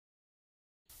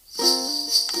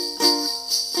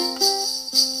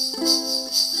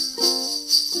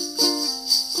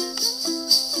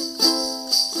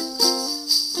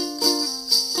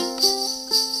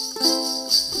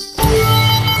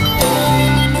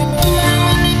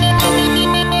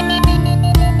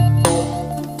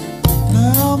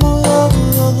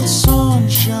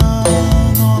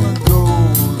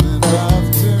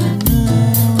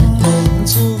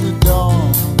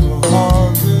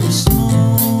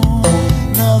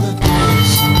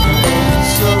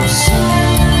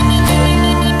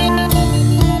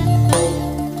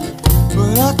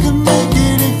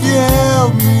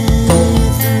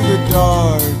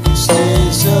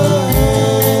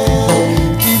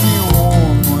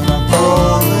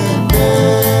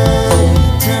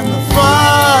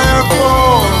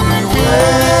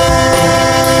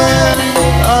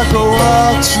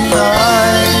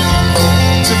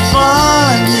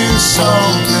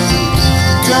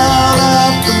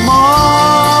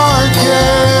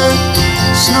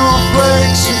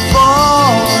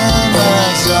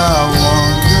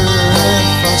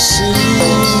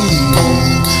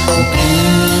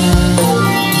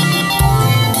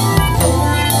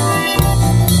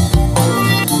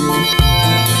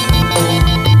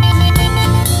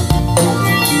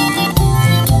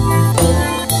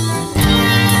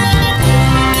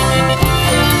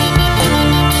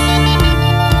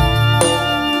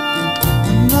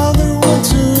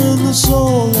this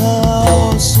old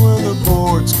house where the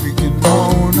boards creak and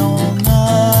moan all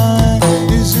night?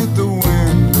 Is it the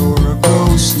wind or a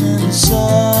ghost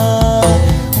inside?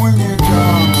 When you're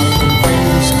gone, nothing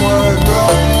feels quite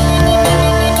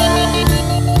right.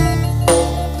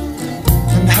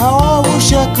 And how I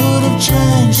wish I could have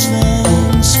changed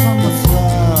things from the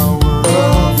flower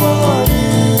of our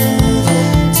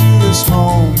youth to this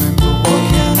moment, but what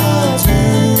can I do?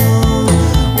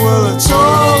 Well, it's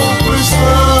always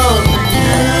loving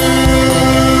you.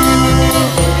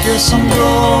 Guess I'm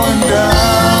going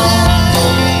down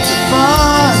to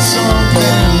find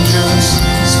something just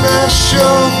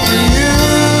special for you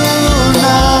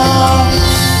now.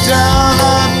 Down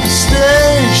at the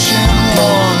station,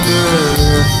 wonder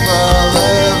if I'll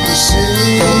ever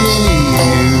see you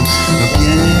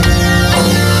again.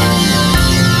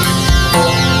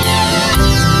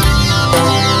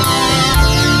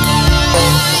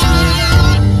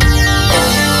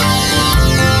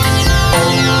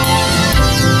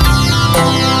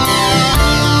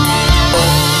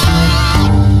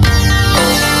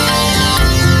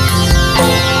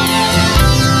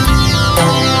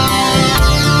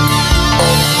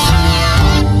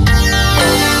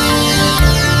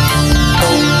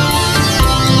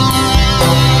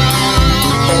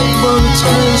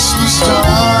 Christmas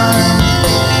time,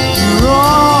 you're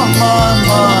on my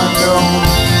mind. Don't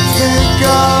think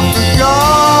I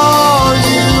forgot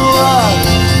you. I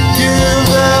give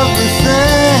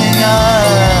everything I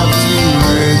have to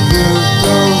rid the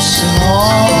ghosts and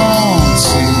haunts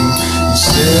you.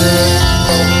 Instead,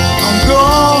 I'm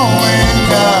going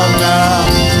out now,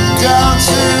 down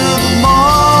to the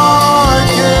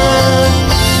market.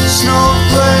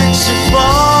 Snowflakes are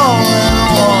falling,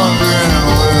 wondering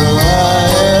will I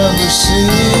see you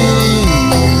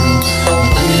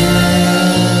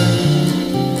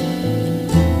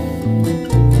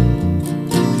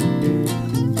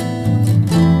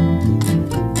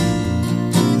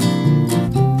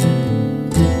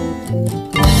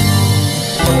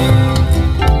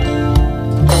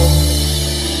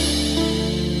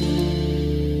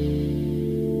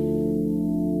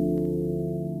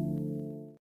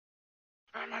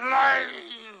I'm alive!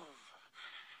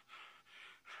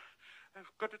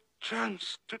 I've got a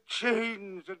chance to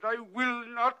change, and I will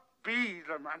not be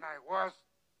the man I was.